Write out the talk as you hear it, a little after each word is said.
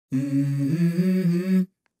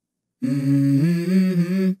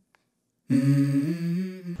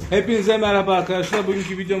Hepinize merhaba arkadaşlar.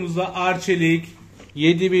 Bugünkü videomuzda Arçelik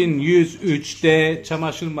 7103D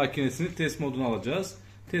çamaşır makinesini test moduna alacağız.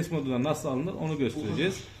 Test moduna nasıl alınır onu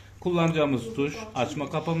göstereceğiz. Kullanacağımız tuş açma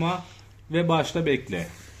kapama ve başla bekle.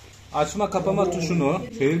 Açma kapama tuşunu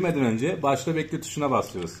çevirmeden önce başla bekle tuşuna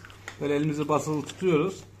basıyoruz. Böyle elimizi basılı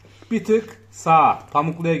tutuyoruz. Bir tık sağa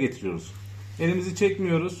pamukluya getiriyoruz. Elimizi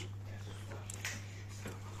çekmiyoruz.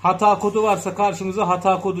 Hata kodu varsa karşımıza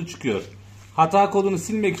hata kodu çıkıyor. Hata kodunu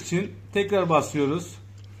silmek için tekrar basıyoruz.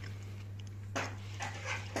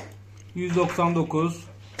 199.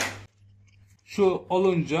 Şu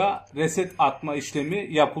olunca reset atma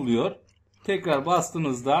işlemi yapılıyor. Tekrar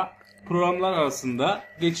bastığınızda programlar arasında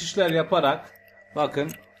geçişler yaparak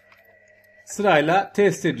bakın sırayla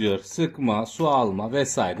test ediyor. Sıkma, su alma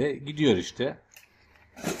vesaire gidiyor işte.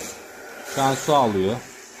 Şu an su alıyor.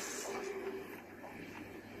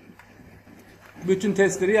 Bütün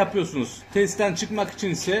testleri yapıyorsunuz. Testten çıkmak için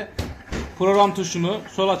ise program tuşunu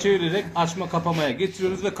sola çevirerek açma kapamaya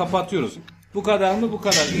getiriyoruz ve kapatıyoruz. Bu kadar mı? Bu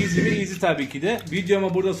kadar. Easy mi? Easy tabii ki de.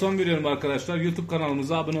 Videoma burada son veriyorum arkadaşlar. YouTube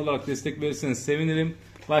kanalımıza abone olarak destek verirseniz sevinirim.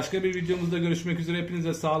 Başka bir videomuzda görüşmek üzere.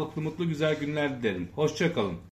 Hepinize sağlıklı, mutlu, güzel günler dilerim. Hoşça kalın.